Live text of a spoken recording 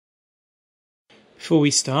Before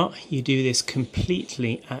we start, you do this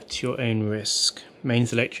completely at your own risk.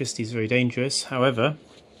 Mains electricity is very dangerous, however,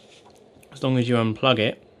 as long as you unplug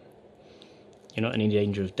it, you're not in any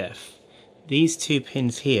danger of death. These two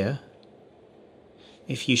pins here,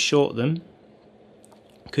 if you short them,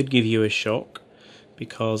 could give you a shock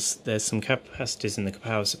because there's some capacitors in the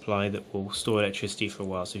power supply that will store electricity for a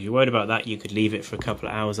while. So if you're worried about that, you could leave it for a couple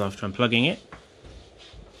of hours after unplugging it.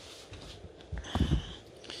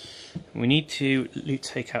 We need to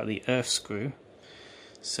take out the earth screw,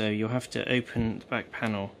 so you'll have to open the back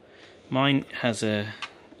panel. Mine has a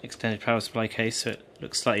extended power supply case, so it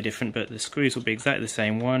looks slightly different, but the screws will be exactly the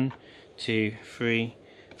same. 1, 2, 3,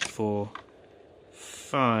 4,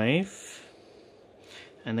 5,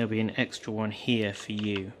 and there'll be an extra one here for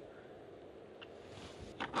you.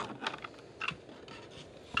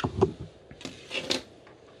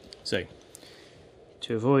 So,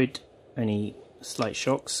 to avoid any slight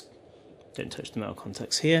shocks, don't touch the metal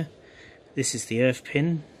contacts here. This is the earth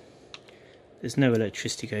pin. There's no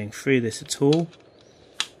electricity going through this at all.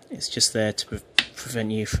 It's just there to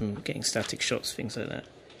prevent you from getting static shocks, things like that.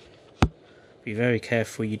 Be very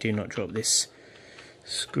careful you do not drop this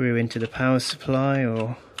screw into the power supply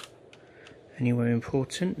or anywhere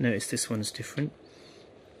important. Notice this one's different.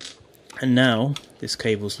 And now this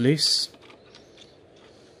cable's loose.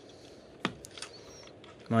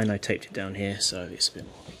 Mine, I taped it down here, so it's a bit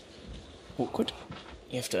more awkward.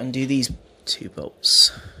 You have to undo these two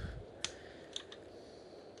bolts.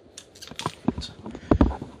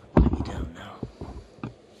 Let me down now.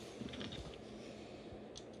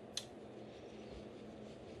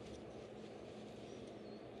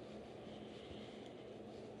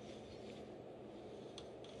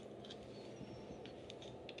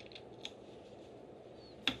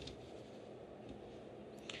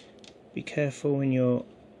 Be careful when you're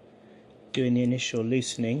doing the initial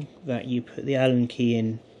loosening that you put the Allen key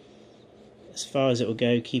in as far as it will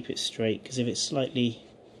go. Keep it straight, because if it's slightly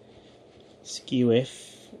skew,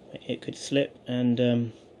 it could slip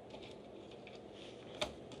and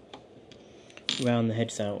round the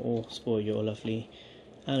heads out or spoil your lovely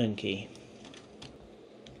Allen key.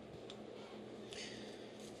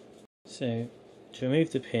 So to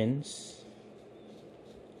remove the pins,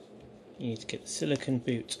 you need to get the silicone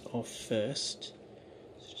boot off first.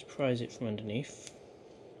 Prise it from underneath.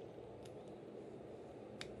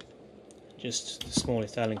 Just the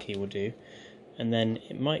smallest Allen key will do, and then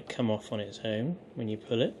it might come off on its own when you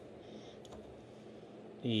pull it.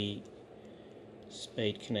 The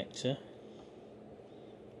spade connector,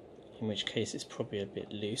 in which case it's probably a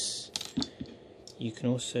bit loose. You can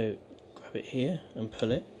also grab it here and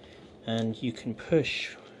pull it, and you can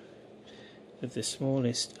push with the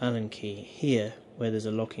smallest Allen key here where there's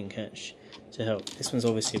a locking catch to help. This one's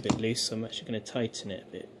obviously a bit loose, so I'm actually going to tighten it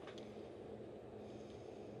a bit.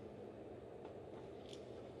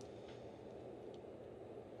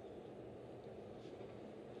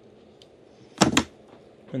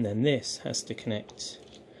 And then this has to connect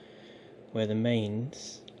where the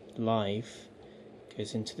mains live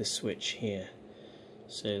goes into the switch here.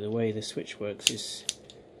 So the way the switch works is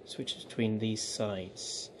switches between these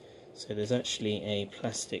sides. So there's actually a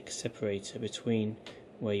plastic separator between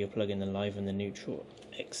where you're plugging the live and the neutral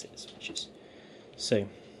exit switches. So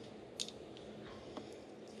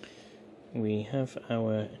we have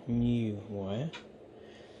our new wire,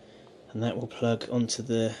 and that will plug onto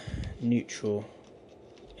the neutral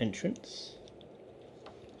entrance.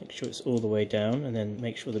 Make sure it's all the way down, and then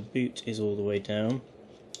make sure the boot is all the way down.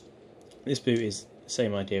 This boot is the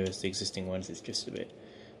same idea as the existing ones, it's just a bit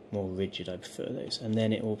more rigid. I prefer those. And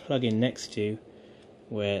then it will plug in next to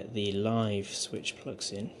where the live switch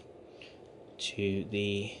plugs in to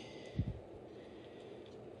the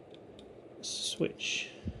switch,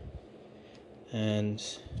 and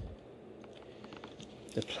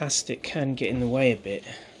the plastic can get in the way a bit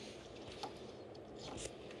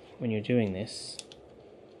when you're doing this.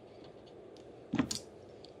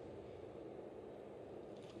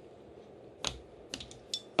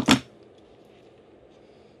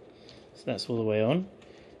 So that's all the way on,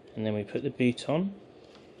 and then we put the boot on,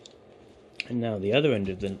 and now the other end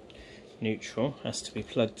of the neutral has to be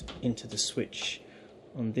plugged into the switch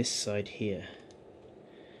on this side here.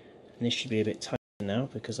 And this should be a bit tighter now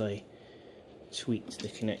because I tweaked the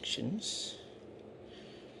connections.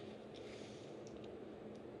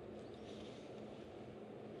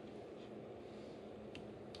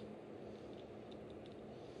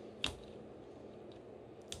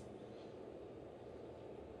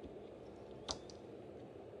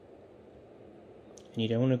 And you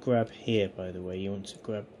don't want to grab here, by the way, you want to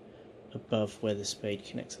grab above where the spade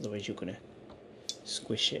connects, otherwise you're going to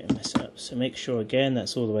squish it and mess it up. So make sure again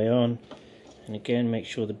that's all the way on, and again make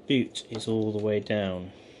sure the boot is all the way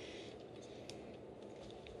down.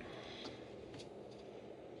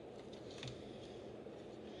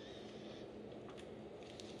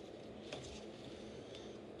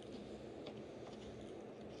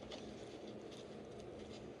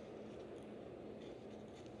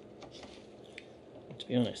 To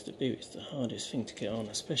be honest, the boot is the hardest thing to get on,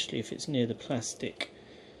 especially if it's near the plastic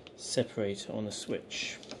separator on the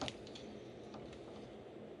switch.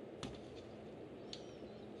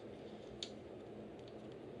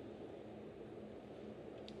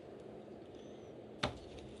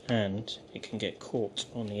 And it can get caught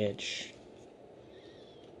on the edge,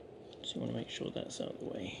 so you want to make sure that's out of the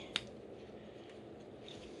way.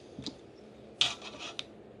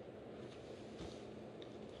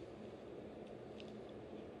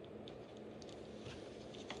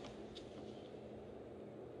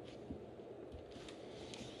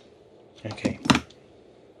 Okay,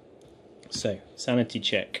 so sanity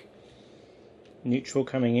check. Neutral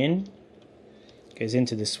coming in, goes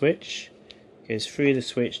into the switch, goes through the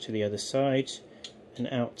switch to the other side and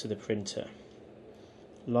out to the printer.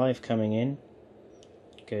 Live coming in,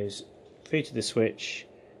 goes through to the switch,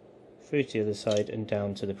 through to the other side and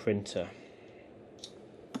down to the printer.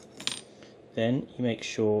 Then you make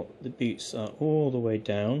sure the boots are all the way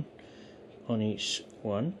down on each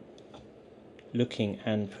one, looking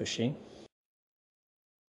and pushing.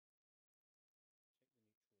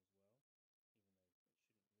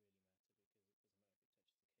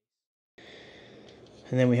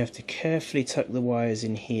 And then we have to carefully tuck the wires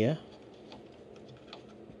in here.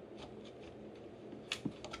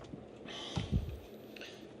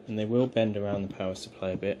 And they will bend around the power supply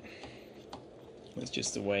a bit. That's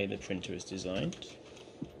just the way the printer is designed.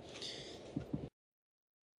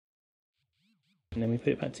 And then we put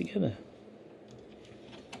it back together.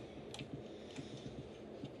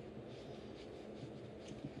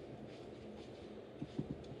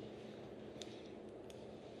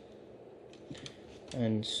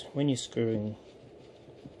 And when you're screwing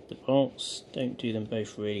the bolts, don't do them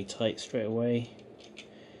both really tight straight away.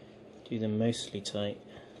 Do them mostly tight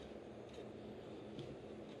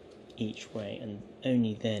each way, and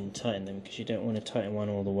only then tighten them, because you don't want to tighten one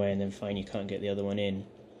all the way and then find you can't get the other one in,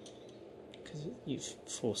 because you've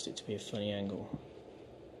forced it to be a funny angle.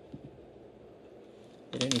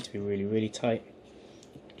 They don't need to be really, really tight.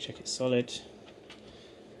 Check it's solid.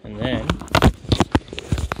 And then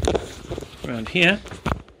around here,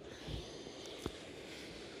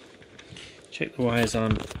 check the wires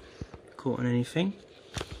aren't caught on anything.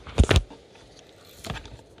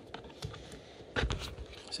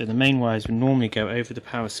 So the main wires would normally go over the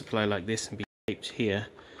power supply like this and be taped here.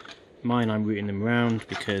 Mine, I'm routing them round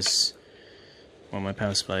because, well, my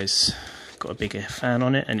power supply's got a bigger fan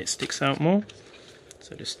on it and it sticks out more.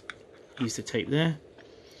 So just use the tape there.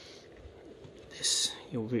 This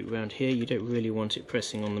you'll route around here. You don't really want it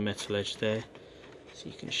pressing on the metal edge there, so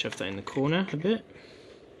you can shove that in the corner a bit.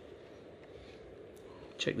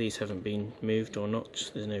 Check these haven't been moved or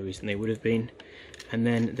not. There's no reason they would have been. And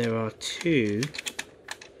then there are two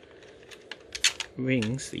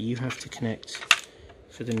rings that you have to connect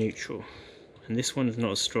for the neutral, and this one is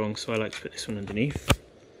not as strong, so I like to put this one underneath.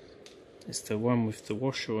 It's the one with the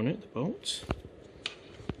washer on it, the bolt.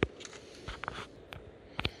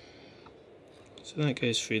 So that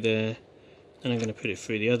goes through there. Then I'm going to put it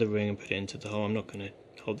through the other ring and put it into the hole. I'm not going to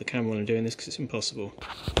hold the camera while I'm doing this because it's impossible.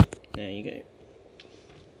 There you go.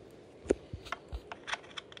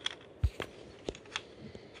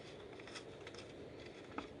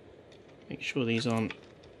 Make sure these aren't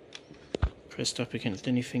pressed up against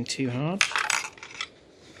anything too hard.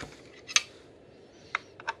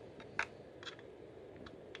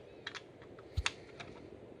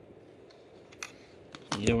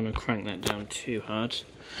 You don't want to crank that down too hard.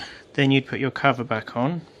 Then you'd put your cover back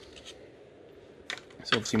on.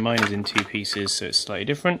 So obviously mine is in two pieces, so it's slightly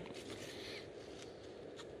different.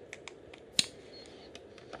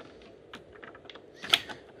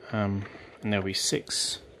 And there'll be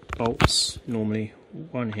 6 bolts, normally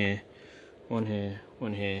one here, one here,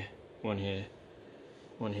 one here, one here,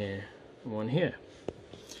 one here, and one here.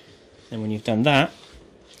 Then when you've done that,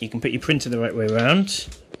 you can put your printer the right way around.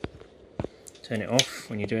 Turn it off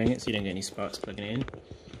when you're doing it so you don't get any sparks plugging it in.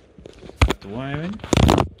 Put the wire in.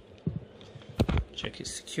 Check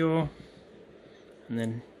it's secure. And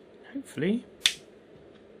then hopefully,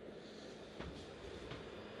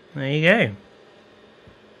 there you go.